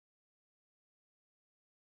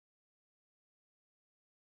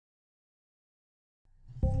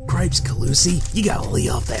Cripes, Calusi, you gotta lay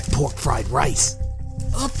off that pork fried rice.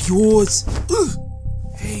 Up yours. Ugh.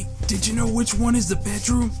 Hey, did you know which one is the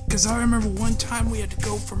bedroom? Cause I remember one time we had to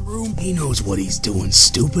go from room... He knows what he's doing,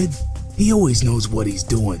 stupid. He always knows what he's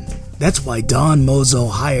doing. That's why Don Mozo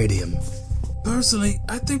hired him. Personally,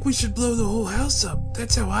 I think we should blow the whole house up.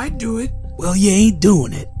 That's how I'd do it. Well, you ain't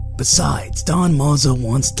doing it. Besides, Don Mozo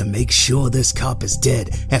wants to make sure this cop is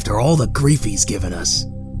dead after all the grief he's given us.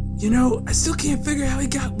 You know, I still can't figure how he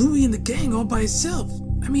got Louie and the gang all by himself.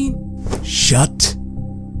 I mean... Shut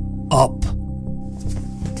up. I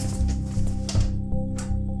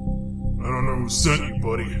don't know who sent you,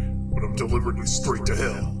 buddy, but I'm delivering you straight to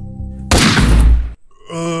hell.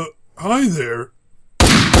 Hi there.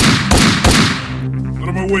 Out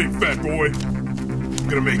of my way, fat boy. I'm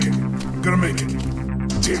gonna make it. I'm gonna make it.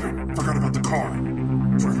 Damn it, forgot about the car.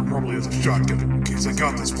 Driver probably has a shotgun in case I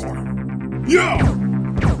got this far. Yeah!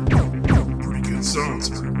 Pretty good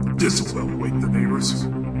silencer, but this'll well wake the neighbors.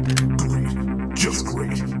 Great. Just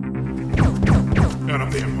great. Out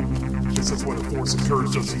of ammo. Guess that's why the force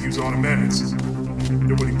encouraged us to use automatics.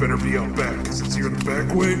 Nobody better be out back, cause it's either the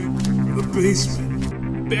back way or the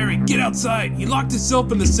basement. Barry, get outside. He locked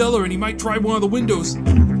himself in the cellar and he might try one of the windows.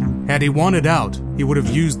 Had he wanted out, he would have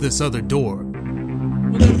used this other door.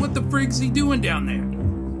 Well then what the frig's he doing down there?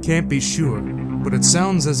 Can't be sure, but it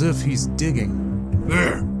sounds as if he's digging.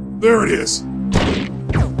 There it is.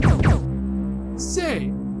 Say,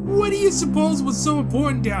 what do you suppose was so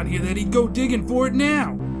important down here that he'd go digging for it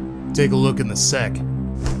now? Take a look in the sack.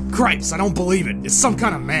 Cripes, I don't believe it. It's some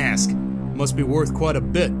kind of mask. Must be worth quite a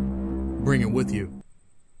bit. Bring it with you.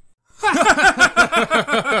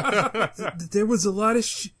 There was a lot of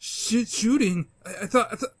shooting.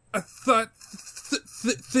 I thought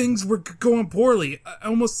things were going poorly. I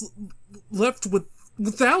almost left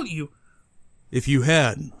without you. If you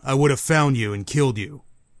had, I would have found you and killed you.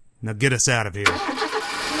 Now get us out of here.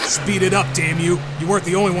 Speed it up, damn you! You weren't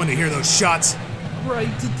the only one to hear those shots. Right,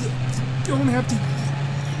 don't have to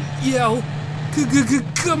yell.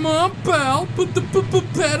 Come on, pal. Put the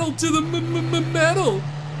pedal to the metal.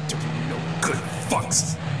 Good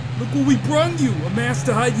fucks. Look what we brung you, a mask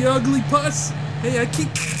to hide your ugly pus. Hey, I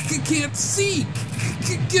can't see.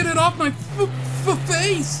 Get it off my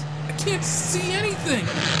face. I can't see anything.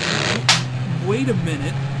 Wait a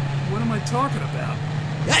minute. What am I talking about?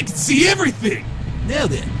 I can see everything! Now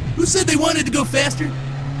then, who said they wanted to go faster?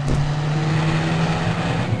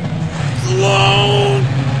 Slow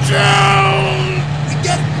down! We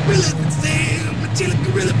got a gorilla for sale! Matilda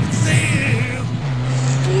gorilla for sale!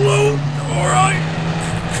 Slow, alright!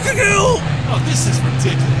 Oh, this is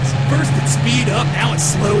ridiculous. First it's speed up, now it's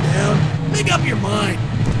slow down. Make up your mind.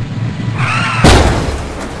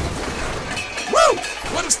 Woo!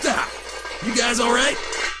 What a stop! You guys alright?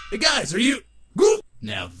 Hey guys, are you... Whoop!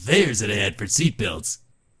 Now there's an ad for seatbelts.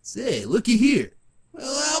 Say, looky here.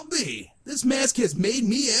 Well, I'll be. This mask has made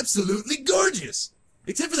me absolutely gorgeous.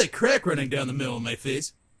 Except for that crack running down the middle of my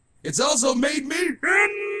face. It's also made me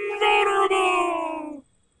invulnerable!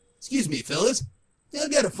 Excuse me, fellas. I've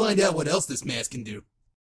got to find out what else this mask can do.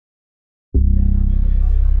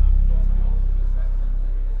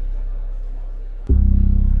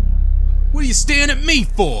 What are you staring at me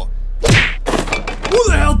for? Who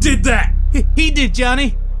the hell did that? He did,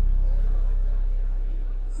 Johnny.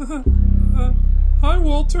 Hi,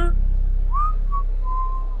 Walter.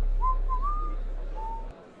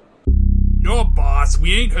 No, boss,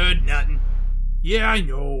 we ain't heard nothing. Yeah, I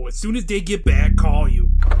know. As soon as they get back, call you.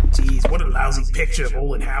 Jeez, what a lousy picture of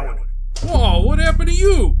Olin Howard. Whoa, what happened to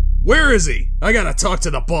you? Where is he? I gotta talk to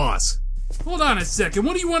the boss. Hold on a second,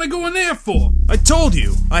 what do you want to go in there for? I told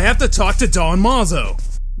you, I have to talk to Don Mazzo.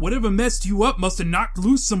 Whatever messed you up must have knocked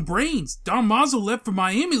loose some brains. Don Mazzo left for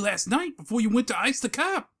Miami last night before you went to ice the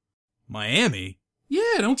cop. Miami?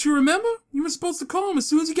 Yeah, don't you remember? You were supposed to call him as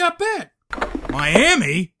soon as he got back.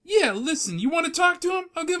 Miami? Yeah, listen, you want to talk to him?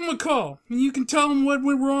 I'll give him a call. And you can tell him what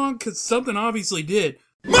went wrong, because something obviously did.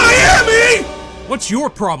 Miami?! What's your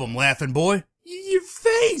problem, laughing boy? Your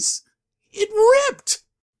face! It ripped!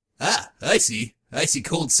 Ah, I see. I see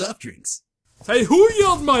cold soft drinks. Hey, who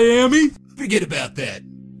yelled Miami? Forget about that.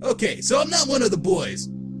 Okay, so I'm not one of the boys.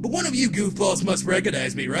 But one of you goofballs must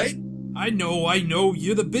recognize me, right? I know.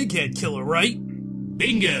 You're the big head killer, right?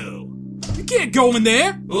 Bingo! You can't go in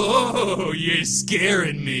there! Oh, you're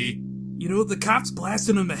scaring me. You know, the cops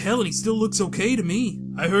blasted him to hell and he still looks okay to me.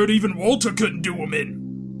 I heard even Walter couldn't do him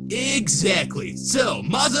in. Exactly. So,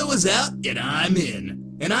 Mazzo is out and I'm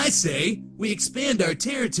in. And I say, we expand our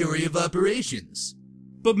territory of operations.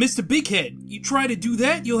 But Mr. Bighead, you try to do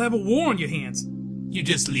that, you'll have a war on your hands. You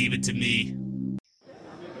just leave it to me.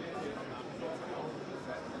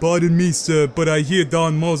 Pardon me, sir, but I hear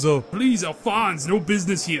Don Mozo. Please, Alphonse, no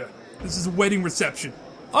business here. This is a wedding reception.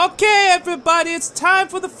 Okay, everybody, it's time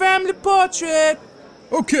for the family portrait.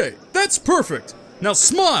 Okay, that's perfect. Now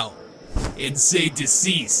smile. And say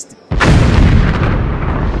deceased.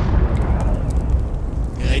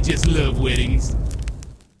 I just love weddings.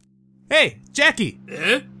 Hey, Jackie,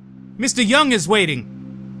 Eh? Mr. Young is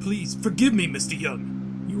waiting. Please, forgive me, Mr.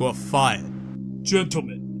 Young. You are fired.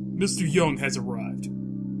 Gentlemen, Mr. Young has arrived.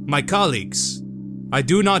 My colleagues, I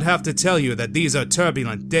do not have to tell you that these are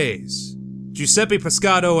turbulent days. Giuseppe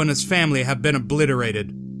Pescato and his family have been obliterated,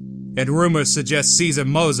 and rumors suggest Caesar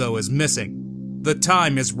Mozo is missing. The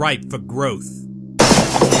time is ripe for growth.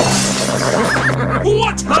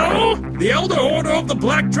 What ho? The Elder Order of the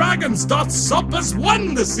Black Dragons doth sup as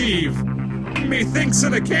one this eve. Methinks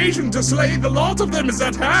an occasion to slay the lot of them is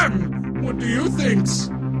at hand. What do you thinks?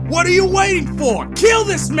 What are you waiting for? Kill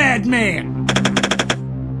this madman!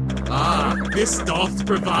 Ah, this doth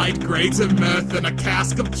provide greater mirth than a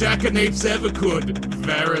cask of jackanapes ever could,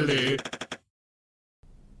 verily.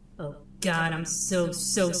 Oh God, I'm so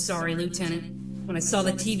sorry, Lieutenant. When I saw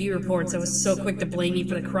the TV reports, I was so quick to blame you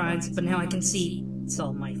for the crimes, but now I can see it's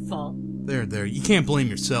all my fault. There, you can't blame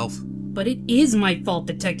yourself. But it is my fault,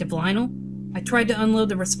 Detective Lionel. I tried to unload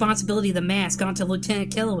the responsibility of the mask onto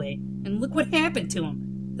Lieutenant Kellaway, and look what happened to him.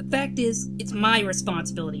 The fact is, it's my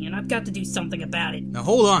responsibility, and I've got to do something about it. Now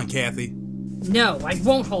hold on, Kathy. No, I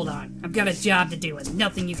won't hold on. I've got a job to do, and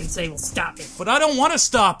nothing you can say will stop me. But I don't want to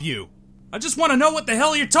stop you. I just want to know what the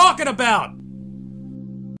hell you're talking about.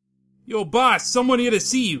 Yo, boss, someone here to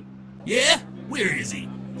see you. Yeah? Where is he?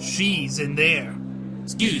 She's in there.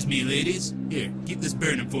 Excuse me, ladies. Here, keep this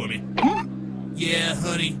burning for me. Yeah,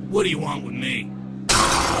 honey, what do you want with me?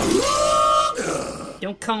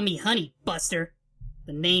 Don't call me Honey, Buster.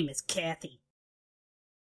 The name is Kathy.